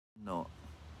Not.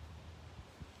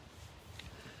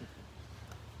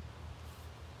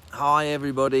 Hi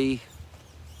everybody,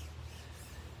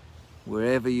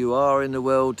 wherever you are in the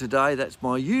world today. That's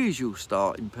my usual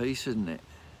starting piece, isn't it?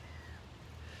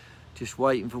 Just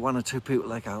waiting for one or two people.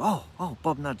 They go, oh,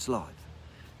 Bob Nudd's live.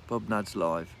 Bob Nudd's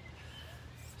live.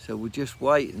 So we'll just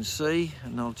wait and see,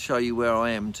 and I'll show you where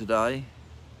I am today.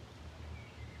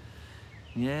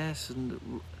 Yes,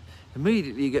 and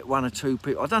immediately you get one or two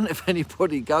people. I don't know if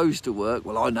anybody goes to work.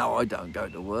 Well, I know I don't go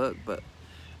to work, but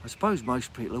I suppose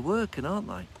most people are working, aren't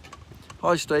they?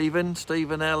 Hi, Stephen.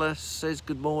 Stephen Ellis says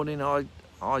good morning.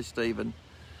 Hi, Stephen.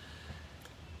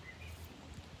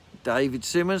 David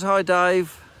Simmons. Hi,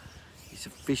 Dave. He's a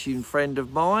fishing friend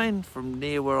of mine from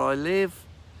near where I live.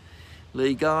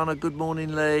 Lee Garner. Good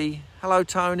morning, Lee. Hello,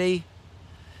 Tony.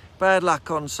 Bad luck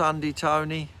on Sunday,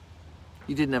 Tony.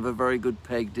 You didn't have a very good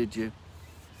peg, did you?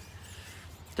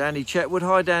 Danny Chetwood.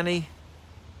 Hi, Danny.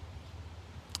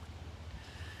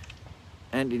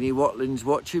 Anthony Watlin's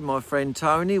watching, my friend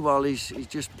Tony, while he's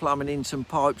just plumbing in some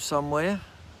pipes somewhere.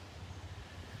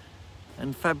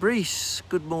 And Fabrice.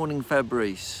 Good morning,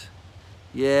 Fabrice.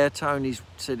 Yeah, Tony's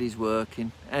said he's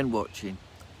working and watching.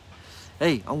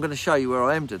 Hey, I'm going to show you where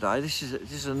I am today. This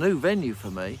is a new venue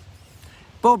for me.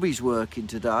 Bobby's working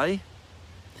today.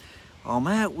 I'm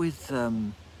out with...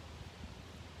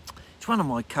 it's one of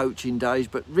my coaching days,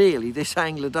 but really this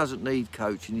angler doesn't need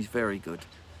coaching. He's very good.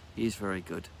 He is very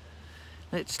good.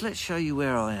 Let's show you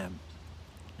where I am,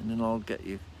 and then I'll get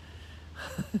you.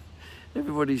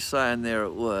 Everybody's saying they're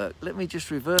at work. Let me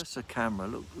just reverse the camera.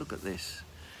 Look at this.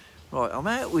 Right, I'm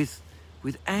out with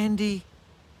Andy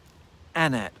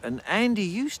Annat, and Andy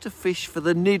used to fish for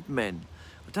the Nid Men.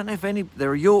 I don't know if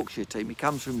they're a Yorkshire team. He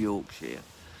comes from Yorkshire,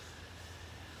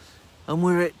 and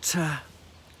we're at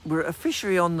a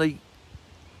fishery on the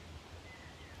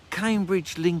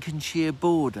Cambridge Lincolnshire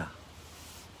border.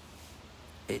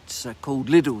 It's called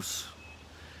Liddell's.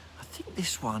 I think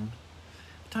this one,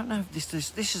 I don't know if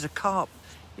this is a carp.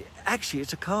 Actually,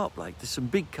 it's a carp lake. There's some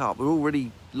big carp. We've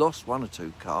already lost one or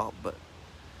two carp, but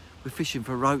we're fishing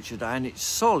for roach today, and it's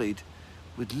solid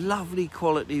with lovely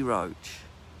quality roach.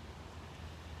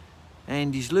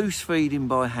 And he's loose feeding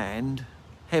by hand,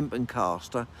 hemp and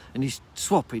caster, and he's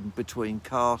swapping between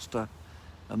caster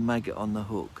and maggot on the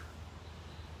hook.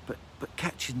 But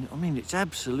catching, I mean, it's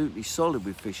absolutely solid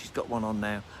with fish. He's got one on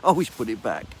now. Oh, he's put it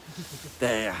back.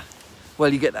 There.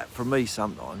 Well, you get that from me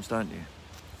sometimes, don't you?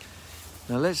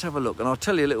 Now, let's have a look. And I'll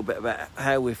tell you a little bit about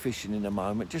how we're fishing in a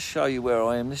moment. Just show you where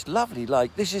I am. This lovely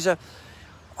lake. This is I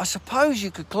suppose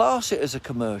you could class it as a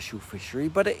commercial fishery,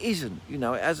 but it isn't. You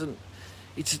know, it hasn't.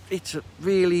 It's a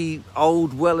really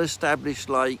old, well-established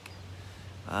lake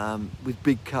with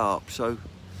big carp. So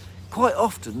quite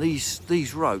often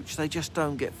these roach, they just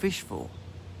don't get fished for.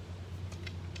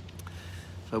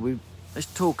 So let's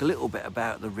talk a little bit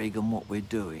about the rig and what we're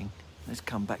doing. Let's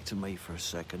come back to me for a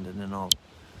second, and then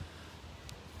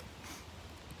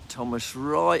Thomas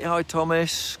Wright. Hi,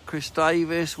 Thomas. Chris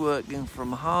Davis working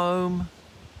from home.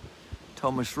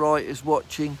 Thomas Wright is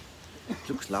watching. It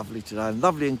looks lovely today,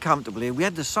 lovely and comfortable here. We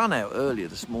had the sun out earlier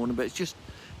this morning, but it's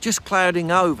just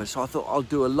clouding over, so I thought I'll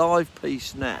do a live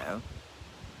piece now.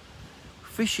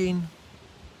 Fishing.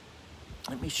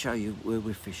 Let me show you where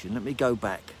we're fishing. Let me go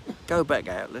back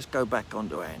out. Let's go back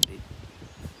onto Andy.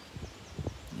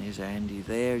 There's Andy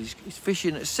there. He's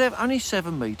fishing at only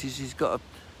 7 metres. He's got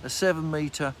a 7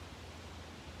 metre.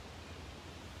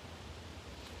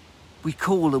 We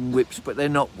call them whips, but they're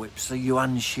not whips, so you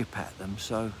unship at them.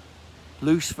 So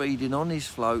loose feeding on his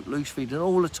float, loose feeding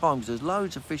all the time, because there's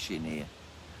loads of fish in here.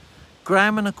 1.25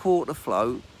 gram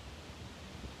float,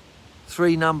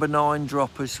 3 number 9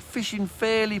 droppers, fishing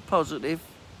fairly positive.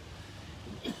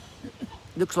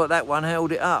 Looks like that one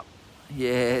held it up.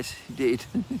 Yes, it did.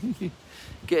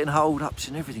 Getting hold ups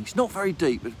and everything. It's not very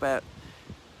deep, it's about,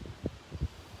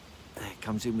 there it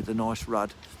comes in with a nice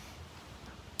rud.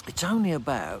 It's only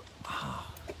about,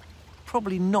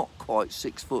 probably not quite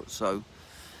 6 foot, so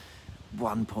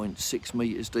 1.6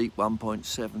 metres deep,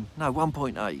 1.7, no,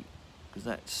 1.8, because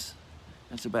that's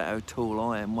about how tall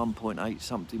I am, 1.8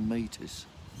 something metres.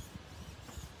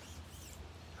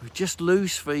 We're just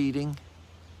loose feeding.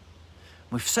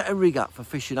 We've set a rig up for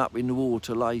fishing up in the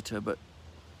water later, but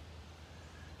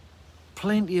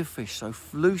plenty of fish, so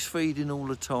loose feeding all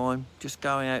the time, just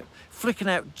going out, flicking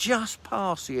out just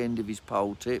past the end of his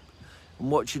pole tip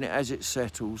and watching it as it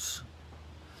settles.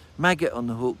 Maggot on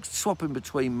the hook, swapping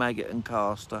between maggot and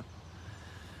caster.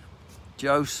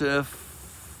 Joseph,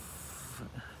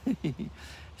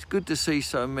 it's good to see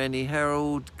so many.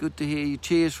 Harold, good to hear you.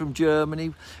 Cheers from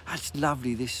Germany. That's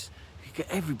lovely, this, you get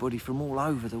everybody from all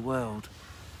over the world.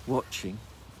 watching.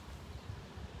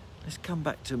 Let's come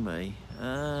back to me.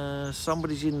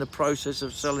 Somebody's in the process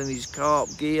of selling his carp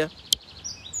gear.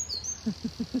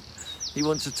 He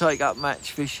wants to take up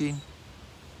match fishing.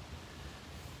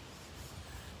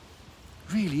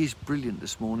 Really is brilliant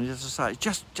this morning, as I say.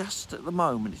 It's just at the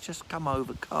moment, it's just come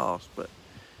overcast, but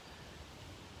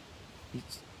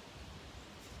it's...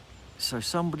 So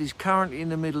somebody's currently in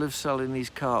the middle of selling his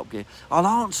carp gear. I'll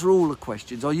answer all the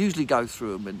questions. I usually go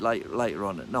through them and later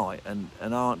on at night and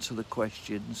answer the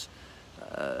questions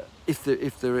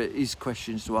if there is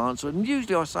questions to answer. And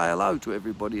usually I say hello to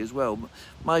everybody as well.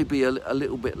 Maybe a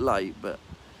little bit late, but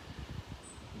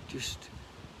just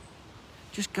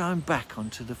going back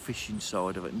onto the fishing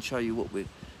side of it and show you what we're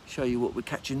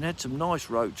catching. We had some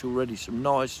nice roach already, some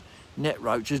nice net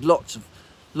roach. There's lots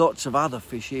of other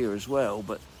fish here as well,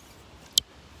 but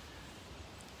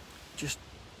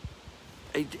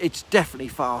it's definitely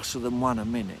faster than one a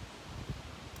minute.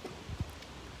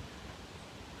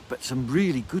 But some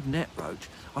really good net roach.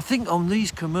 I think on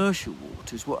these commercial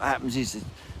waters, what happens is it's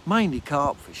mainly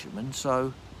carp fishermen,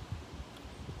 so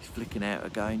he's flicking out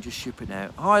again, just shipping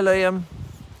out. Hi, Liam.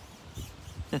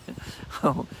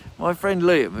 Oh, my friend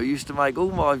Liam, who used to make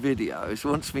all my videos,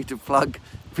 wants me to plug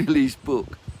Billy's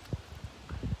book.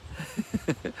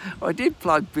 I did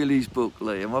plug Billy's book,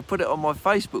 Liam. I put it on my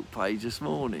Facebook page this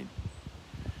morning.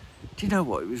 Do you know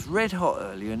what? It was red hot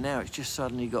earlier, and now it's just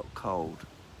suddenly got cold.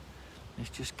 Let's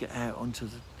just get out onto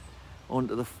the...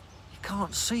 You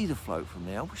can't see the float from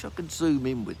there. I wish I could zoom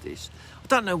in with this. I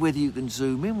don't know whether you can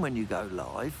zoom in when you go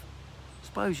live. I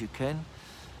suppose you can.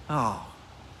 Oh,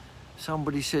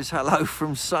 somebody says hello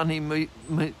from sunny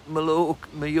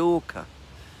Mallorca.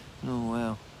 Oh,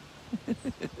 wow.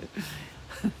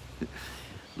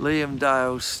 Liam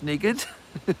Dale sniggered.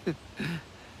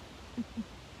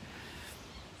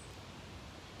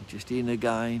 Just in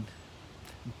again.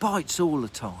 Bites all the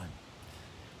time.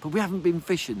 But we haven't been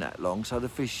fishing that long, so the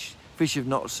fish have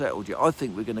not settled yet. I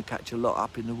think we're going to catch a lot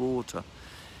up in the water.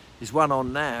 There's one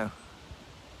on now.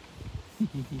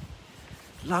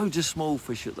 Loads of small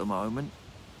fish at the moment.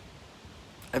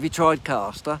 Have you tried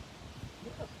caster?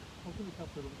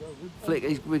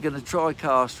 Flick, we're going to try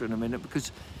caster in a minute,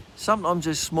 because sometimes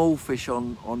there's small fish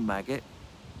on maggot.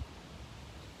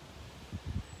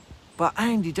 But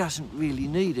Andy doesn't really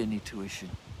need any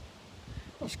tuition.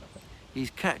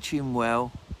 He's catching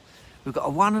well. We've got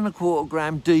a 1 1/4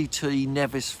 gram DT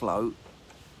Nevis float.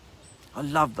 I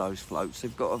love those floats.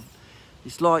 They've got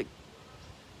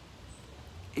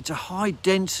it's a high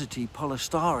density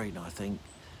polystyrene, I think.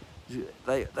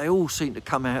 They all seem to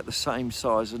come out the same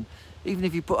size, and even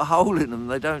if you put a hole in them,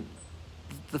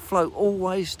 the float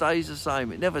always stays the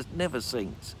same. It never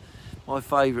sinks. My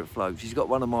favourite float. She's got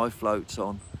one of my floats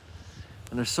on.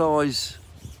 And a size,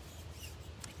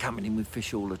 coming in with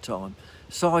fish all the time,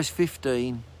 size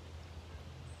 15,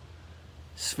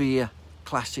 sphere,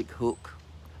 classic hook,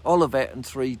 Olivet and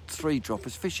three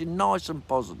droppers, fishing nice and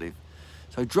positive.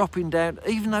 So dropping down,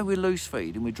 even though we're loose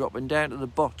feeding, we're dropping down to the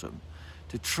bottom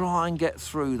to try and get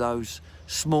through those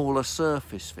smaller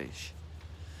surface fish.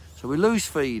 So we're loose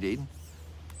feeding.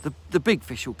 The big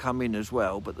fish will come in as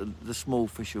well, but the small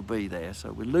fish will be there.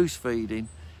 So we're loose feeding,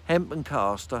 hemp and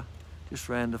caster, just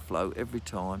round the float every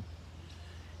time.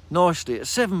 Nicely, at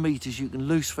 7 metres you can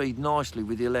loose feed nicely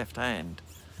with your left hand.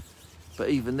 But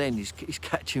even then he's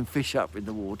catching fish up in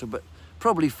the water, but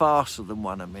probably faster than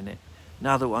one a minute.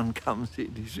 Another one comes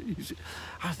in.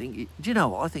 Do you know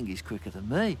what? I think he's quicker than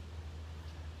me.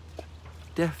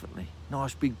 Definitely.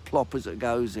 Nice big plop as it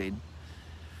goes in.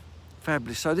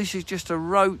 Fabulous. So this is just a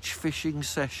roach fishing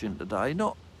session today.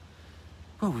 Well,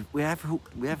 we have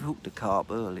hooked a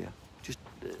carp earlier, just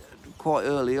quite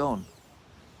early on.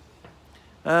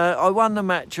 I won the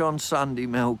match on Sunday,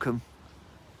 Malcolm.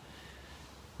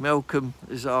 Malcolm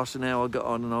is asking how I got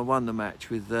on, and I won the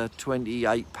match with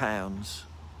 £28.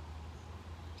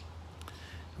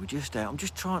 We're just out. I'm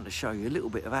just trying to show you a little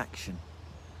bit of action.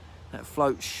 That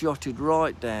float shotted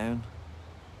right down.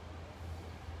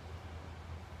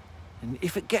 And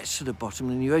if it gets to the bottom,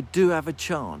 then you do have a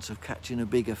chance of catching a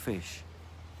bigger fish.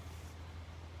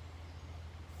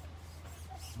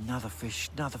 Another fish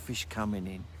coming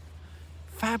in.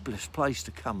 Fabulous place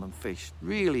to come and fish.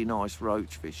 Really nice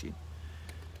roach fishing.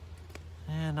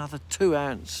 Yeah, another 2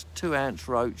 ounce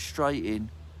roach straight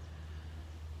in.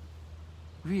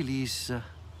 Really is.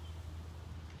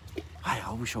 Hey,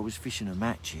 I wish I was fishing a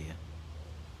match here.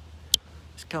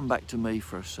 Let's come back to me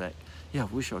for a sec. Yeah, I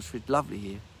wish I was fishing. Lovely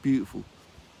here. Beautiful.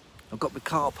 I've got my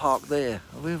car parked there.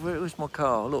 Where's my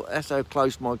car? Look, that's how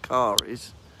close my car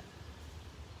is.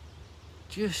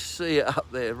 Just see it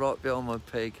up there, right behind my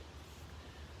peg.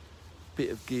 bit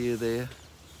of gear there.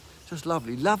 Just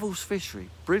lovely. Lovell's Fishery,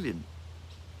 brilliant.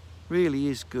 Really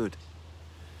is good.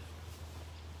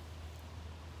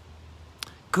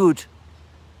 Good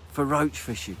for roach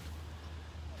fishing.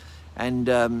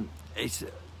 And it's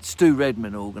Stu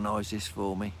Redman organised this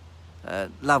for me.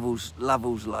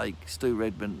 Lovell's Lake, Stu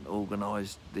Redman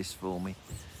organised this for me.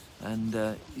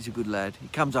 And he's a good lad. He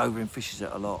comes over and fishes it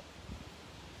a lot.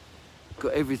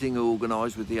 Got everything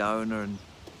organised with the owner and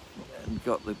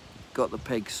got the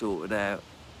pegs sorted out.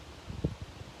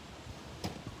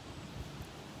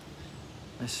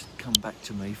 Let's come back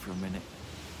to me for a minute.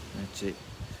 That's it.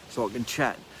 So I can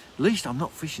chat. At least I'm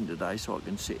not fishing today, so I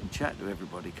can sit and chat to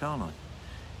everybody, can't I?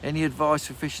 Any advice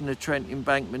for fishing the Trent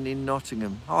embankment in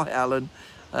Nottingham? Hi, Alan.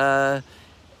 Well,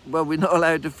 we're not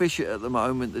allowed to fish it at the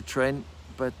moment, the Trent,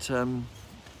 but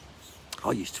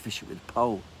I used to fish it with a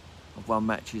pole. I've won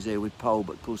matches there with pole,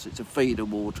 but of course it's a feeder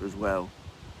water as well.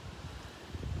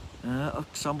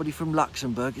 Somebody from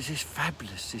Luxembourg, this is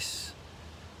fabulous,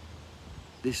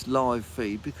 this live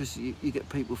feed, because you get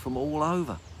people from all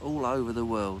over the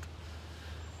world.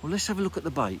 Well, let's have a look at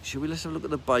the bait, shall we? Let's have a look at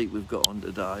the bait we've got on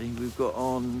today. We've got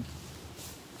on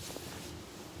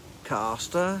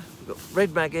caster, we've got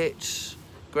red maggots,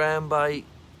 ground bait,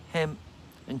 hemp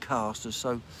and caster.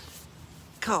 So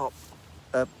carp,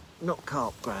 not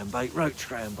carp ground bait, roach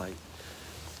ground bait.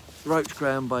 Roach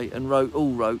ground bait and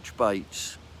all roach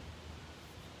baits.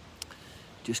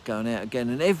 Just going out again,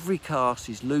 and every cast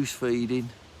is loose feeding.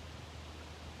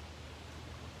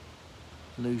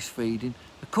 Loose feeding.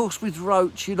 Of course, with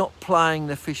roach, you're not playing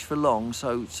the fish for long,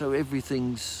 so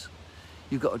everything's,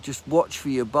 you've got to just watch for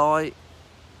your bite,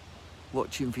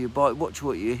 watching for your bite, watch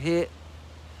what you hit,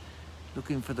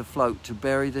 looking for the float to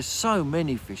bury. There's so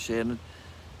many fish there, and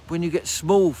when you get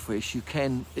small fish, you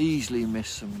can easily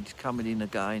miss them. It's coming in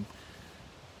again.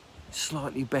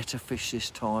 Slightly better fish this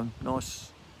time.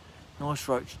 Nice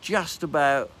roach. Just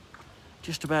about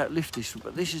lift this,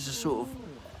 but this is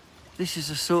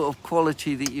a sort of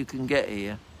quality that you can get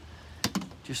here.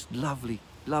 Just lovely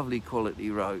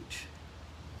quality roach.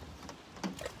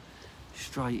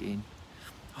 Straight in.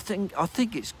 I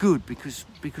think it's good because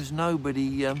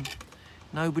nobody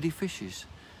fishes.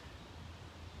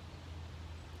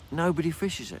 Nobody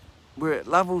fishes it. We're at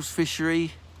Lovell's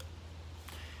Fishery,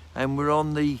 and we're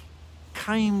on the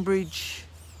Cambridge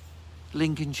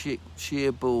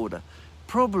Lincolnshire border.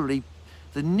 Probably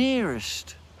the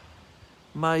nearest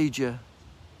major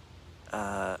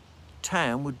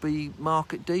town would be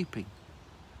Market Deeping.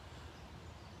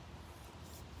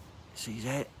 See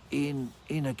that in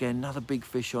again, another big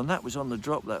fish on. That was on the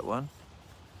drop, that one.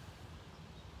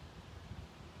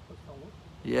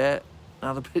 Yeah,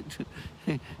 another bit.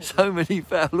 So many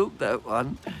foul. Look, that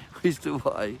one whizzed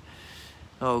away.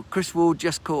 Oh, Chris Ward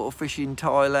just caught a fish in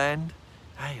Thailand.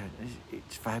 Hey,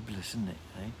 it's fabulous, isn't it?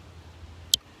 Hey?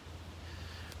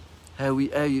 How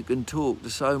you can talk to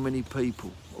so many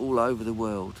people all over the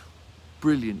world.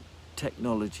 Brilliant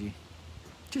technology.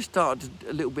 Just started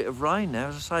a little bit of rain now.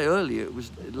 As I say earlier, it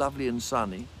was lovely and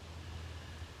sunny.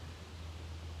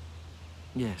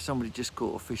 Yeah, somebody just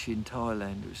caught a fish in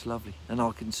Thailand. It was lovely. And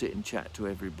I can sit and chat to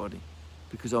everybody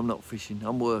because I'm not fishing.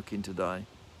 I'm working today.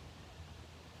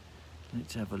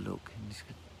 Let's have a look.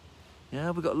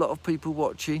 Yeah, we've got a lot of people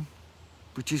watching,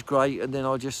 which is great. And then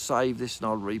I'll just save this and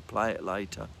I'll replay it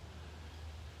later.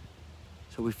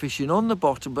 So we're fishing on the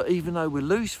bottom, but even though we're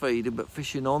loose feeding, but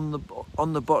fishing on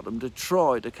the bottom to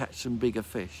try to catch some bigger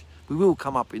fish. We will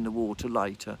come up in the water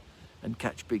later and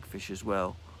catch big fish as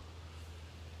well.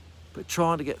 But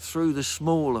trying to get through the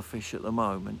smaller fish at the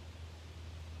moment.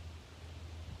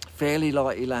 Fairly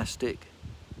light elastic,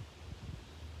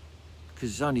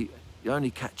 because you're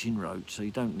only catching roach, so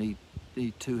you don't need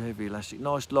too heavy elastic.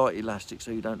 Nice light elastic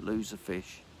so you don't lose the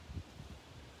fish.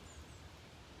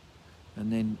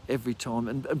 And then every time,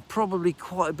 and probably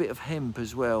quite a bit of hemp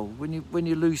as well. When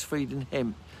you're loose feeding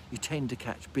hemp, you tend to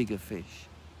catch bigger fish.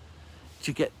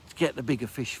 To get the bigger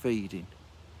fish feeding.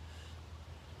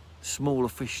 Smaller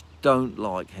fish don't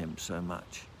like hemp so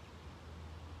much.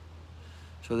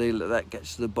 So that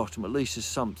gets to the bottom. At least there's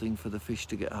something for the fish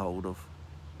to get hold of.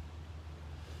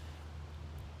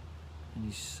 And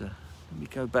he's, let me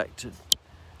go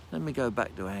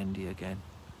back to Andy again.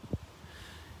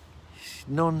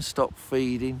 Non-stop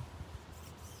feeding,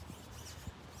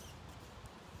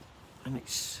 and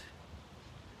it's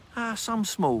some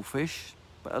small fish,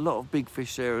 but a lot of big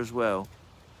fish there as well.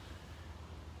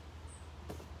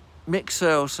 Mick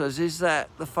Searle says, "Is that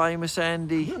the famous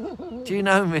Andy?" Do you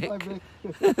know Mick?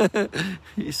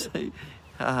 You see,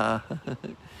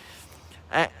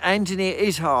 Anthony, it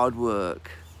is hard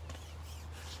work.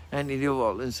 Anthony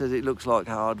Watland says it looks like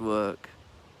hard work.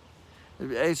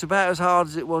 It's about as hard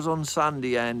as it was on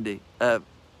Sunday, Anthony.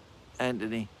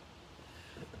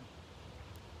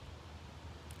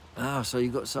 Ah, so you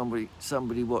got somebody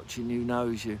watching who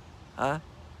knows you, huh?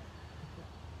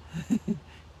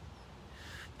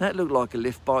 That looked like a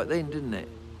lift bite then, didn't it?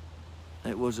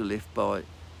 It was a lift bite.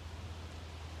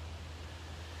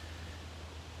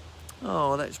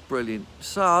 Oh, that's brilliant.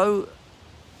 So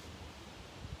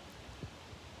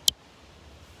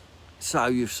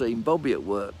you've seen Bobby at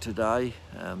work today.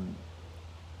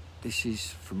 This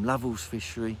is from Lovell's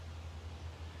Fishery.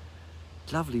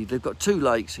 Lovely. They've got 2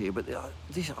 lakes here, but I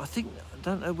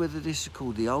don't know whether this is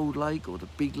called the old lake or the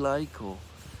big lake, or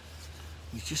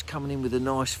he's just coming in with a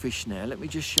nice fish now. Let me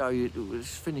just show you.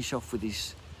 Let's finish off with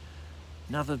his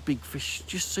another big fish.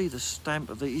 Just see the stamp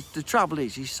of the trouble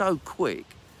is he's so quick.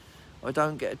 I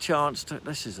don't get a chance to.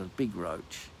 This is a big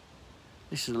roach.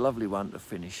 This is a lovely one to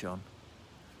finish on.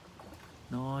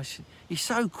 Nice. He's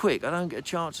so quick. I don't get a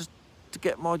chance to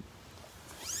get my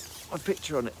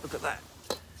picture on it. Look at that.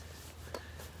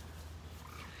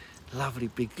 Lovely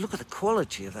big. Look at the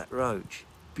quality of that roach.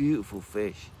 Beautiful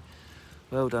fish.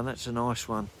 Well done. That's a nice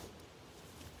one.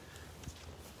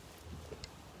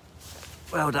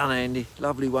 Well done, Andy.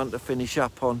 Lovely one to finish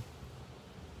up on.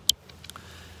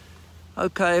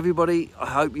 Okay, everybody. I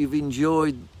hope you've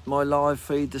enjoyed my live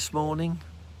feed this morning.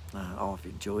 I've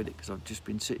enjoyed it because I've just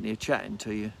been sitting here chatting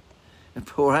to you. And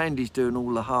poor Andy's doing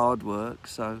all the hard work.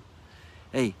 So,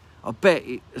 hey, I bet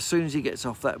as soon as he gets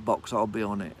off that box, I'll be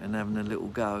on it and having a little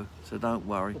go. So don't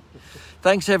worry.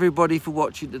 Thanks, everybody, for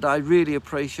watching today. Really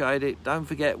appreciate it. Don't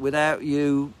forget, without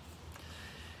you,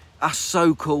 us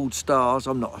so-called stars,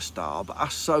 I'm not a star, but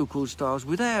us so-called stars,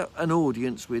 without an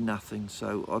audience, we're nothing.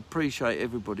 So I appreciate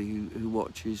everybody who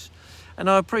watches. And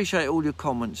I appreciate all your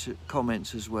comments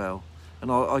as well.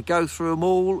 And I go through them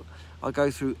all. I go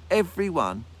through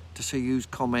everyone to see who's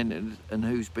commented and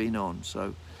who's been on.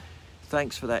 So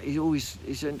thanks for that.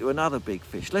 He's into another big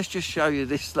fish. Let's just show you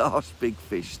this last big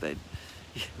fish then.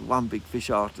 One big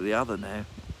fish after the other now.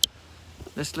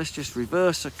 Let's just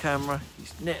reverse the camera.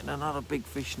 He's netting another big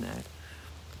fish now.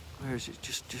 Where is it?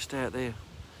 Just out there.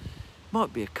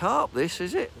 Might be a carp, this,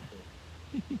 is it?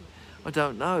 I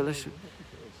don't know.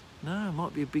 No, it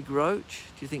might be a big roach.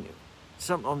 Do you think?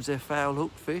 Sometimes they're foul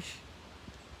hook fish.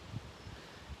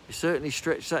 You certainly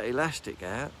stretch that elastic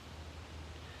out.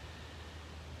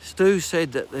 Stu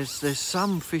said that there's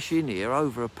some fish in here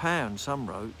over £1, some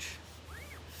roach.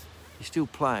 He's still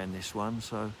playing this one,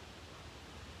 so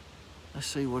let's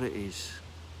see what it is.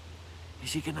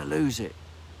 Is he going to lose it?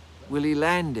 Will he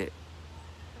land it?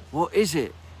 What is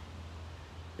it?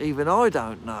 Even I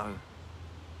don't know.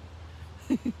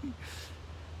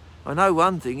 I know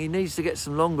one thing, he needs to get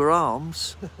some longer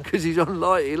arms because he's on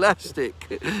light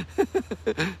elastic.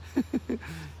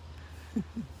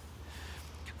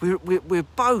 we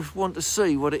both want to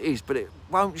see what it is, but it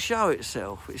won't show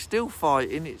itself. It's still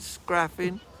fighting, it's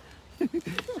scrapping. But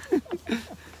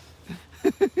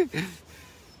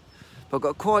I've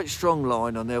got quite strong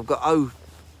line on there. I've got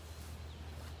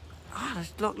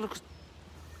looks.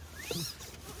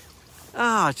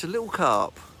 It's a little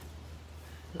carp.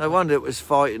 No wonder it was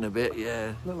fighting a bit,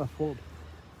 yeah. Little F1.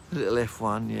 Little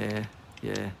F1,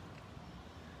 yeah.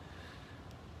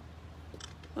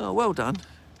 Oh, well done.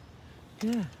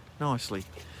 Yeah, nicely.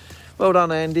 Well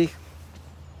done, Andy.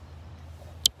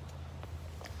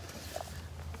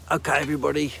 Okay,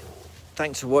 everybody.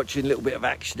 Thanks for watching. A little bit of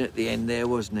action at the end there,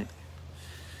 wasn't it?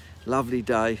 Lovely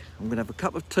day. I'm going to have a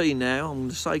cup of tea now. I'm going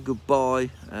to say goodbye.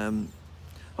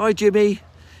 Hi, Jimmy.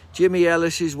 Jimmy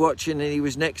Ellis is watching, and he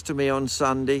was next to me on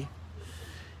Sunday.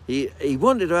 He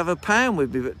wanted to have a pound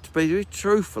with me, but to be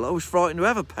truthful, I was frightened to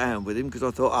have a pound with him because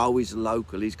I thought, oh, he's a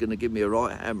local, he's going to give me a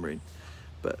right hammering.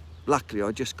 But luckily,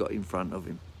 I just got in front of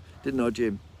him. Didn't I,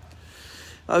 Jim?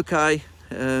 Okay.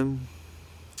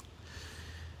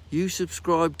 You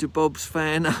subscribe to Bob's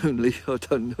Fan Only. I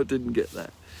didn't get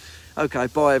that. Okay,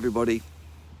 bye, everybody.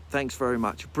 Thanks very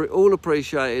much. All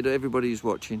appreciated, everybody who's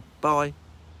watching. Bye.